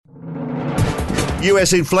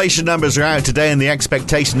US inflation numbers are out today, and the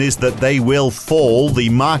expectation is that they will fall. The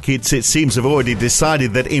markets, it seems, have already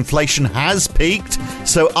decided that inflation has peaked.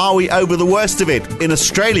 So are we over the worst of it? In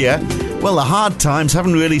Australia, well, the hard times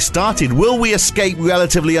haven't really started. Will we escape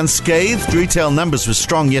relatively unscathed? Retail numbers were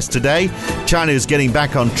strong yesterday. China is getting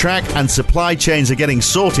back on track, and supply chains are getting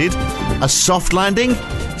sorted. A soft landing?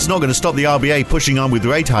 It's not going to stop the RBA pushing on with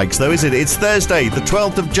rate hikes, though, is it? It's Thursday, the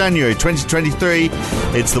 12th of January, 2023.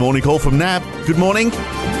 It's the morning call from NAB. Good morning.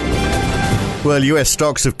 Well, US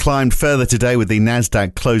stocks have climbed further today, with the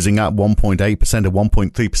Nasdaq closing up 1.8%, a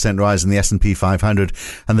 1.3% rise in the S&P 500,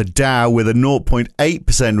 and the Dow with a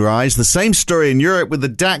 0.8% rise. The same story in Europe, with the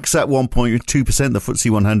DAX at 1.2%, the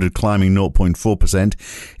FTSE 100 climbing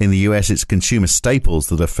 0.4%. In the US, it's consumer staples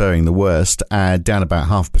that are faring the worst, down about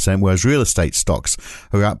 0.5%, whereas real estate stocks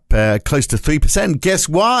are up close to 3%. Guess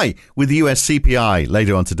why? With the US CPI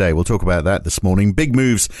later on today. We'll talk about that this morning. Big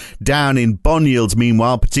moves down in bond yields,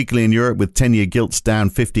 meanwhile, particularly in Europe, with 10-year gilts down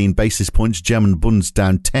 15 basis points, German bunds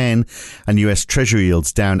down 10, and US Treasury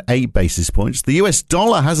yields down 8 basis points. The US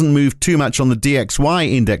dollar hasn't moved too much on the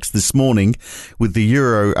DXY index this morning, with the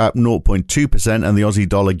euro up 0.2% and the Aussie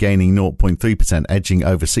dollar gaining 0.3%, edging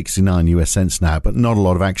over 69 US cents now, but not a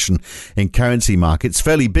lot of action in currency markets.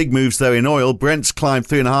 Fairly big moves, though, in oil. Brent's climbed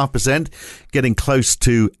 3.5%, getting close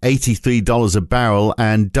to $83 a barrel,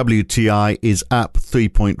 and WTI is up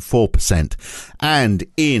 3.4%. And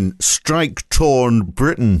in strike-torn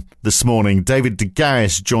Britain this morning, David de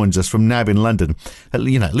Garis joins us from NAB in London. At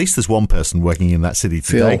least there's one person working in that city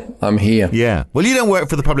today. Phil, I'm here. Yeah. Well, you don't work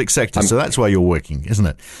for the public sector, so that's why you're working, isn't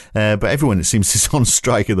it? But everyone, it seems, is on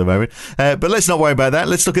strike at the moment. But let's not worry about that.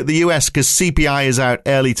 Let's look at the US, because CPI is out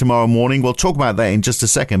early tomorrow morning. We'll talk about that in just a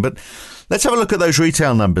second. But let's have a look at those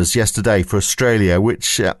retail numbers yesterday for Australia,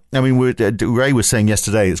 which, Ray was saying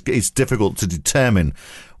yesterday, it's difficult to determine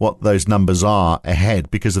what those numbers are ahead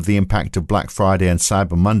because of the impact of Black Friday and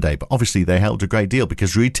Cyber Monday. But obviously they helped a great deal,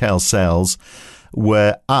 because retail sales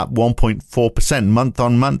were up 1.4% month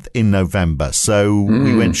on month in November. So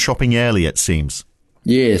we went shopping early, it seems.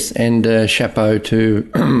 Yes, and chapeau to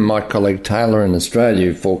my colleague Taylor in Australia,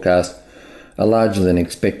 who forecast a larger than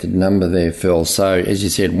expected number there, Phil. So, as you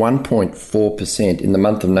said, 1.4% in the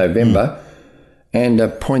month of November, and a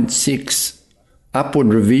 0.6 upward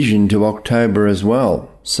revision to October as well.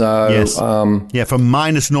 So, yes. From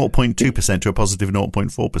minus 0.2% to a positive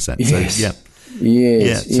 0.4%. Yes. So,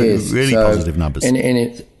 Yes. Really positive numbers. And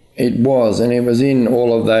it was in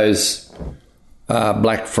all of those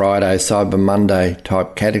Black Friday, Cyber Monday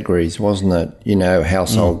type categories, wasn't it?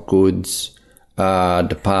 Household goods,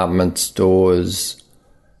 department stores,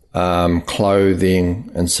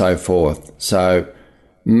 clothing, and so forth. So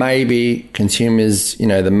maybe consumers,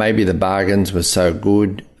 maybe the bargains were so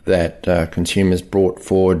good that consumers brought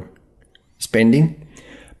forward spending.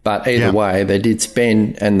 But either way, they did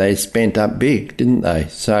spend, and they spent up big, didn't they?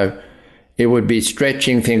 So it would be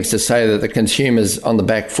stretching things to say that the consumer's on the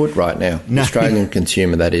back foot right now. No. Australian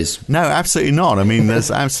consumer, that is. No, absolutely not. I mean, there's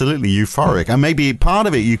absolutely euphoric. And maybe part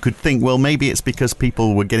of it, you could think, well, maybe it's because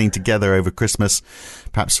people were getting together over Christmas,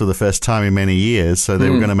 perhaps for the first time in many years, so they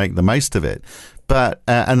were going to make the most of it. But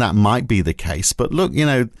and that might be the case. But look,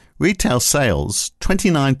 retail sales,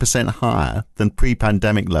 29% higher than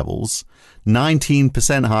pre-pandemic levels,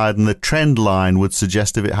 19% higher than the trend line would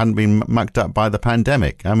suggest if it hadn't been mucked up by the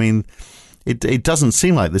pandemic. I mean, it doesn't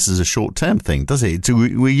seem like this is a short-term thing, does it?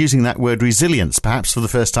 We're using that word resilience, perhaps for the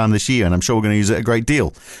first time this year, and I'm sure we're going to use it a great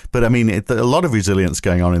deal. But, I mean, a lot of resilience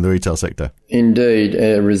going on in the retail sector. Indeed,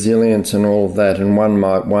 resilience and all of that. And one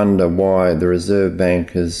might wonder why the Reserve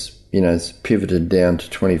Bank has, pivoted down to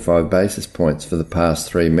 25 basis points for the past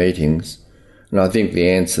 3 meetings. And I think the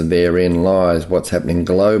answer therein lies what's happening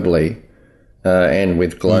globally and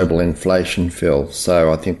with global inflation, Phil.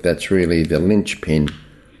 So I think that's really the linchpin,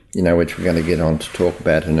 which we're going to get on to talk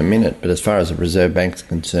about in a minute. But as far as the Reserve Bank's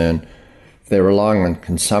concerned, if they're relying on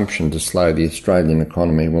consumption to slow the Australian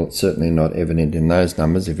economy, well, it's certainly not evident in those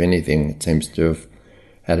numbers. If anything, it seems to have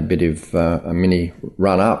had a bit of a mini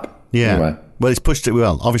run-up. Yeah. Anyway. Well, it's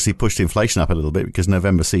obviously pushed inflation up a little bit, because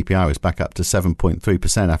November CPI was back up to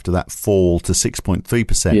 7.3% after that fall to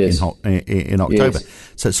 6.3% in October. Yes.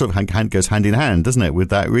 So it sort of goes hand in hand, doesn't it,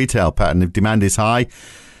 with that retail pattern. If demand is high,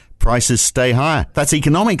 prices stay higher. That's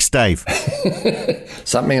economics, Dave.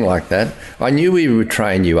 Something like that. I knew we would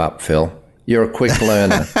train you up, Phil. You're a quick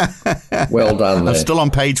learner. Well done there. I'm still on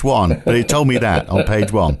page 1, but it told me that on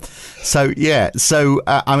page 1. So, to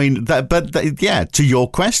your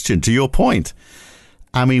question, to your point,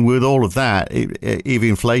 I mean, with all of that, if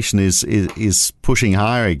inflation is pushing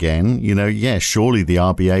higher again, surely the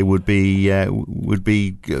RBA would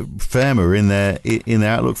be firmer in their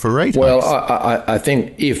outlook for rate hikes. Well, I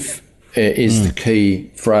think if is the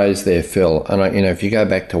key phrase there, Phil. And if you go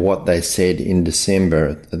back to what they said in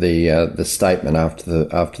December, the statement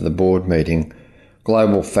after the board meeting,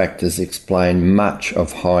 global factors explain much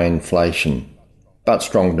of high inflation. But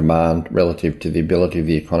strong demand relative to the ability of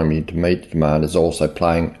the economy to meet demand is also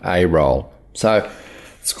playing a role. So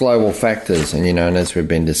it's global factors. And, and as we've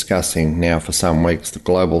been discussing now for some weeks, the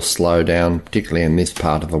global slowdown, particularly in this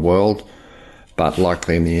part of the world, but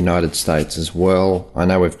likely in the United States as well. I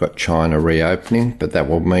know we've got China reopening, but that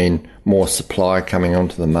will mean more supply coming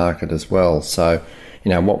onto the market as well. So,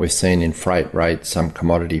 what we've seen in freight rates, some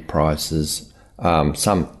commodity prices,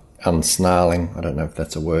 some unsnarling, I don't know if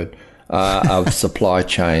that's a word, of supply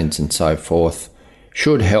chains and so forth,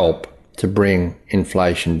 should help to bring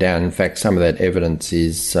inflation down. In fact, some of that evidence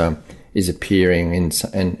is appearing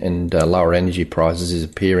and lower energy prices is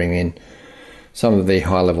appearing in some of the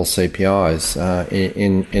high-level CPIs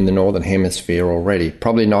in the Northern Hemisphere already.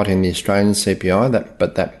 Probably not in the Australian CPI,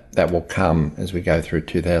 but that will come as we go through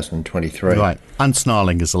 2023. Right.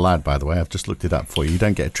 Unsnarling is allowed, by the way. I've just looked it up for you. You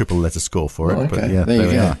don't get a triple letter score for it. Okay. But yeah, there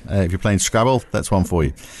we are. If you're playing Scrabble, that's one for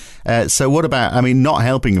you. So what about, not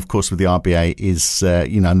helping, of course, with the RBA is,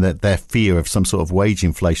 their fear of some sort of wage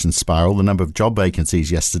inflation spiral. The number of job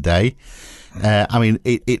vacancies yesterday,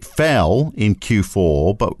 it fell in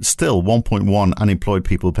Q4, but still 1.1 unemployed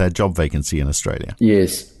people per job vacancy in Australia.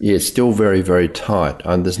 Yes, still very, very tight.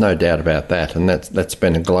 There's no doubt about that, and that's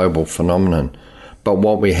been a global phenomenon. But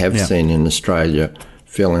what we have seen in Australia,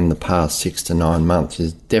 Phil, in the past 6 to 9 months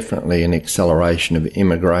is definitely an acceleration of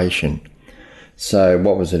immigration. So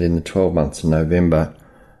what was it in the 12 months of November?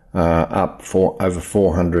 Up for over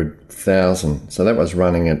 400,000. So that was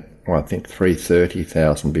running at, I think,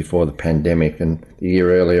 330,000 before the pandemic, and the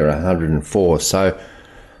year earlier 104. So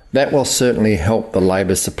that will certainly help the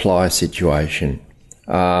labour supply situation.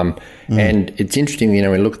 And it's interesting,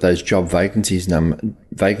 we look at those job vacancy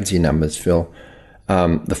numbers, Phil.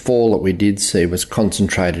 The fall that we did see was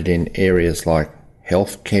concentrated in areas like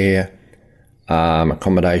healthcare,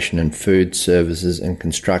 accommodation and food services and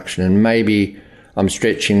construction. And maybe I'm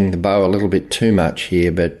stretching the bow a little bit too much here,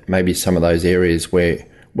 but maybe some of those areas where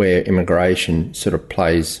immigration sort of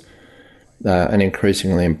plays an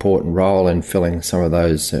increasingly important role in filling some of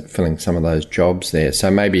those jobs there. So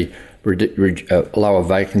maybe lower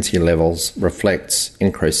vacancy levels reflects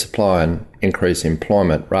increased supply and increased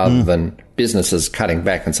employment rather than businesses cutting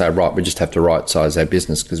back and say, right, we just have to right-size our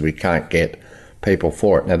business because we can't get people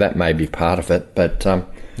for it. Now, that may be part of it, but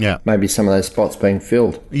maybe some of those spots being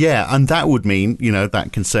filled. Yeah, and that would mean, that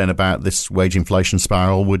concern about this wage inflation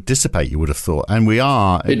spiral would dissipate, you would have thought. And we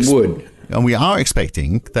are... It would. And we are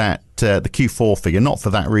expecting that the Q4 figure, not for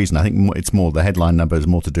that reason, I think it's more the headline number is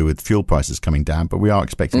more to do with fuel prices coming down, but we are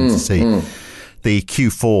expecting to see the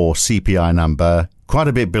Q4 CPI number quite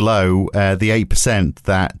a bit below the 8%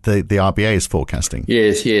 that the RBA is forecasting.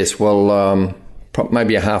 Yes. Well,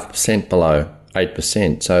 maybe 0.5% below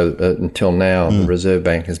 8%. So until now, the Reserve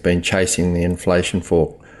Bank has been chasing the inflation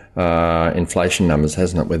numbers,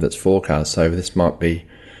 hasn't it, with its forecast? So this might be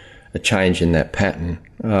a change in that pattern.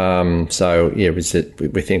 We think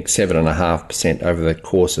 7.5% over the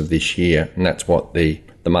course of this year, and that's what the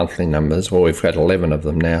monthly numbers. Well, we've got 11 of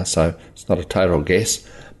them now, so it's not a total guess.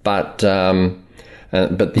 But the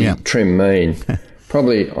trim mean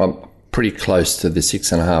probably pretty close to the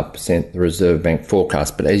 6.5% the Reserve Bank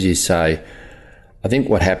forecast. But as you say, I think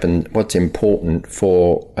what's important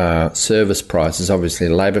for service prices, obviously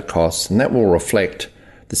labour costs, and that will reflect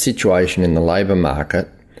the situation in the labour market,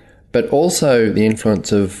 but also the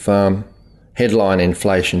influence of headline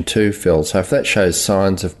inflation too, Phil. So if that shows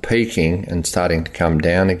signs of peaking and starting to come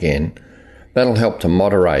down again, that'll help to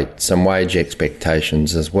moderate some wage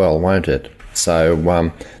expectations as well, won't it?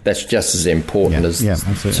 So that's just as important as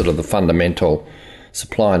sort of the fundamental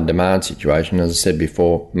supply and demand situation. As I said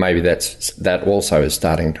before, maybe that also is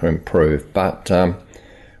starting to improve. But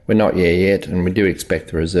we're not there yet, and we do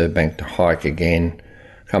expect the Reserve Bank to hike again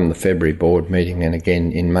come the February board meeting and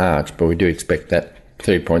again in March. But we do expect that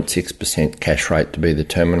 3.6% cash rate to be the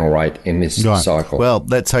terminal rate in this cycle. Well,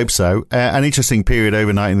 let's hope so. An interesting period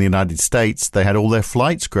overnight in the United States. They had all their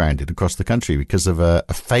flights grounded across the country because of a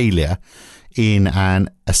failure in an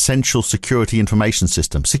essential security information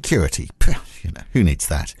system. Security, who needs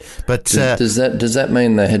that? But does that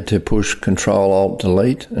mean they had to push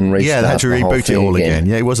Control-Alt-Delete and restart? Yeah, they had to reboot it all again.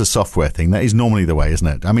 Yeah, it was a software thing. That is normally the way, isn't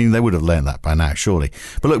it? I mean, they would have learned that by now, surely.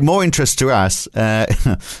 But look, more interest to us,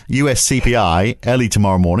 US CPI, early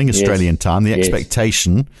tomorrow morning, Australian time, the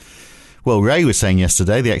expectation... Well, Ray was saying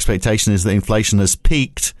yesterday the expectation is that inflation has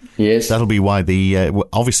peaked. Yes. That'll be why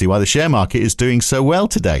obviously why the share market is doing so well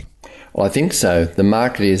today. Well, I think so. The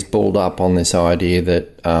market is bulled up on this idea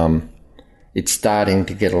that it's starting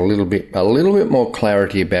to get a little bit more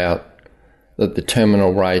clarity about that the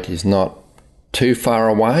terminal rate is not too far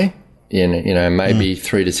away. Maybe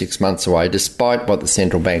 3 to 6 months away, despite what the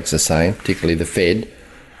central banks are saying, particularly the Fed.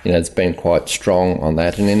 It's been quite strong on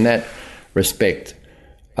that, and in that respect.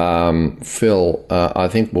 Phil, I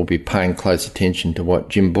think we'll be paying close attention to what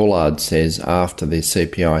Jim Bullard says after the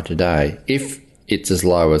CPI today, if it's as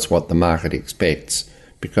low as what the market expects,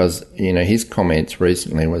 because, his comments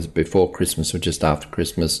recently was before Christmas or just after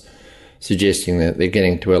Christmas, suggesting that they're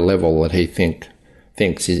getting to a level that he thinks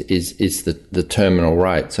is the terminal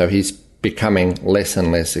rate. So he's becoming less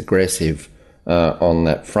and less aggressive on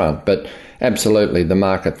that front. But absolutely, the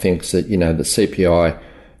market thinks that, the CPI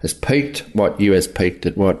has peaked. US peaked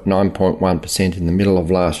at 9.1% in the middle of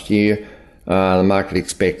last year. The market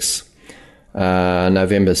expects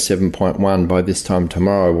November's 7.1 by this time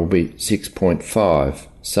tomorrow will be 6.5.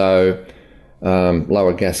 So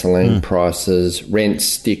lower gasoline prices, rent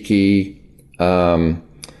sticky,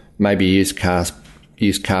 maybe used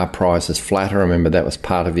car prices flatter. Remember that was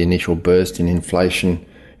part of the initial burst in inflation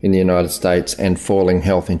in the United States, and falling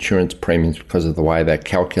health insurance premiums because of the way they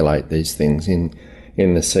calculate these things in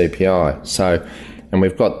the CPI. So, and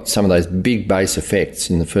we've got some of those big base effects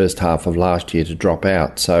in the first half of last year to drop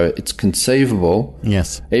out. So it's conceivable,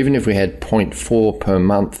 yes, even if we had 0.4 per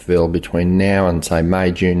month, Phil, between now and, say,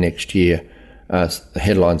 May, June next year, the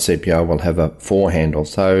headline CPI will have a 4 handle.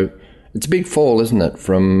 So it's a big fall, isn't it,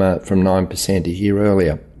 from 9% a year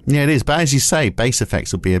earlier. Yeah, it is. But as you say, base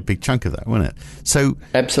effects will be a big chunk of that, won't it? So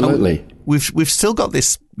absolutely. We've still got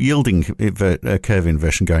this yielding curve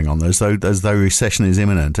inversion going on, as though recession is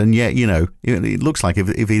imminent, and yet it looks like if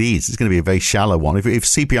it is, it's going to be a very shallow one. If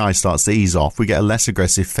CPI starts to ease off, we get a less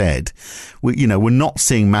aggressive Fed. We're not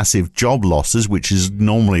seeing massive job losses, which is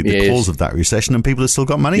normally the cause of that recession, and people have still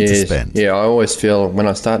got money to spend. Yeah, I always feel when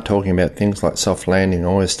I start talking about things like soft landing, I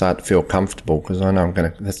always start to feel comfortable because I know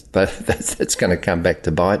that's going to come back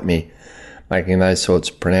to bite me, making those sorts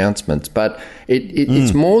of pronouncements. But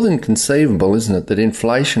it's more than conceivable, isn't it, that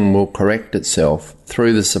inflation will correct itself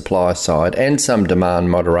through the supply side and some demand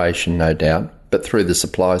moderation, no doubt, but through the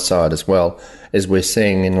supply side as well, as we're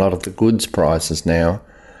seeing in a lot of the goods prices now.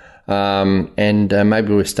 And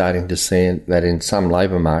maybe we're starting to see that in some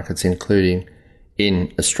labour markets, including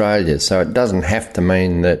in Australia. So it doesn't have to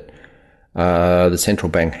mean that the central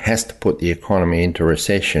bank has to put the economy into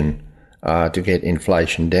recession to get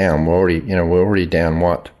inflation down. We're already down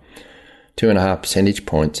 2.5 percentage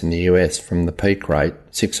points in the US from the peak rate,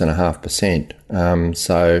 6.5%.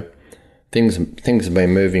 So things have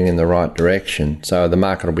been moving in the right direction. So the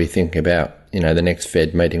market will be thinking about the next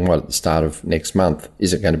Fed meeting at the start of next month.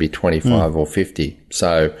 Is it going to be 25 or 50?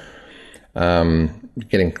 So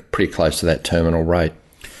getting pretty close to that terminal rate.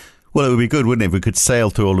 Well, it would be good, wouldn't it, if we could sail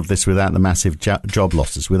through all of this without the massive job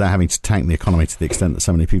losses, without having to tank the economy to the extent that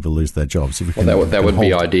so many people lose their jobs. If we can, that would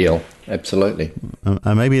be ideal. Absolutely.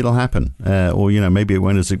 Maybe it'll happen. Or maybe it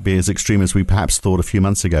won't be as extreme as we perhaps thought a few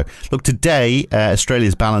months ago. Look, today,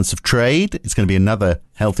 Australia's balance of trade, it's going to be another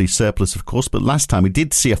healthy surplus, of course, but last time we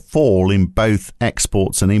did see a fall in both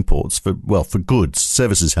exports and imports for goods.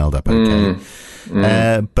 Services held up okay.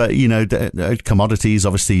 But, commodities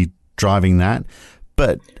obviously driving that.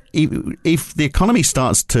 But if the economy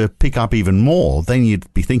starts to pick up even more, then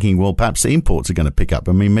you'd be thinking, well, perhaps the imports are going to pick up.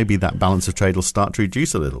 I mean, maybe that balance of trade will start to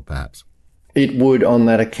reduce a little, perhaps. It would on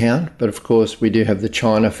that account, but of course we do have the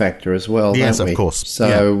China factor as well, yes, don't we? Of course.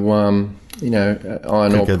 So,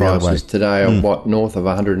 iron ore prices today are north of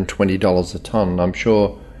 $120 a tonne. I'm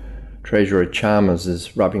sure Treasurer Chalmers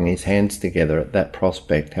is rubbing his hands together at that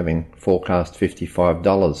prospect, having forecast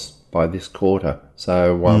 $55 by this quarter.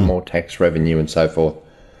 So more tax revenue and so forth.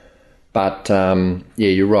 But,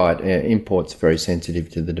 you're right. Imports are very sensitive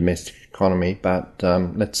to the domestic economy. But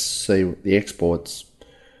let's see the exports.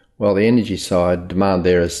 Well, the energy side, demand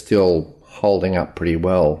there is still holding up pretty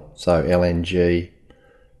well. So LNG,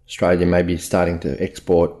 Australia may be starting to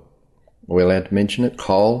export, are we allowed to mention it,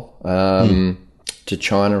 coal to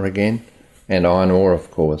China again, and iron ore,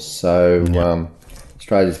 of course. So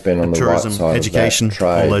Australia's been on the tourism, right side education, of that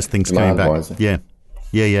trade, all those things coming back. Yeah.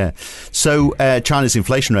 Yeah. So China's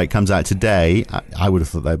inflation rate comes out today. I would have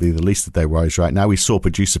thought that would be the least of their worries right now. We saw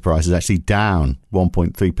producer prices actually down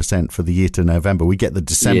 1.3% for the year to November. We get the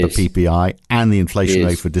December PPI and the inflation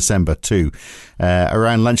rate for December too.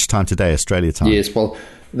 Around lunchtime today, Australia time. Yes, well,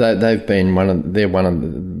 they've been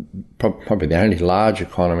probably the only large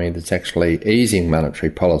economy that's actually easing monetary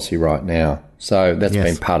policy right now. So that's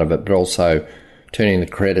been part of it, but also turning the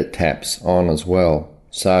credit taps on as well.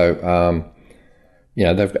 So,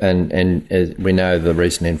 they've and we know the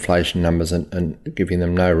recent inflation numbers and giving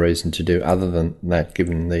them no reason to do other than that,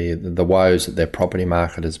 given the woes that their property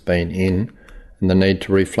market has been in and the need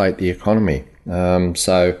to reflate the economy.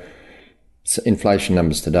 So inflation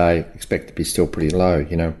numbers today expect to be still pretty low,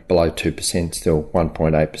 below 2%, still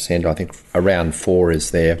 1.8%. I think around 4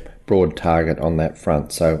 is their broad target on that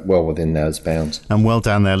front, so well within those bounds. And well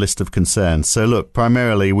down their list of concerns. So look,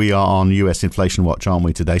 primarily we are on US inflation watch, aren't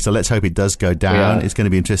we, today? So let's hope it does go down. It's going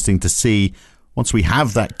to be interesting to see, once we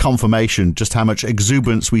have that confirmation, just how much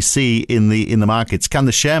exuberance we see in the markets. Can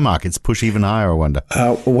the share markets push even higher, I wonder?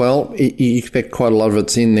 Well, you expect quite a lot of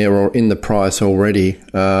it's in there or in the price already.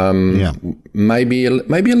 Maybe a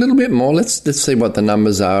little bit more. Let's see what the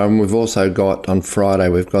numbers are. And we've also got, on Friday,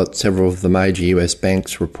 we've got several of the major US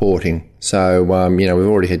banks reporting. So, we've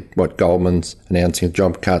already had, Goldman's announcing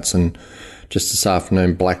job cuts, and just this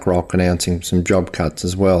afternoon, BlackRock announcing some job cuts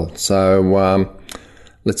as well. So,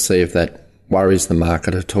 let's see if that worries the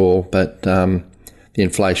market at all, but the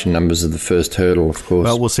inflation numbers are the first hurdle, of course.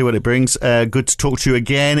 Well, we'll see what it brings. Good to talk to you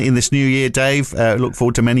again in this new year, Dave. Look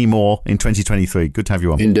forward to many more in 2023. Good to have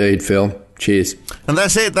you on. Indeed, Phil. Cheers. And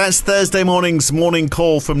that's it. That's Thursday morning's morning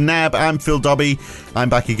call from NAB. I'm Phil Dobbie. I'm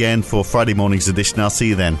back again for Friday morning's edition. I'll see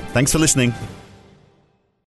you then. Thanks for listening.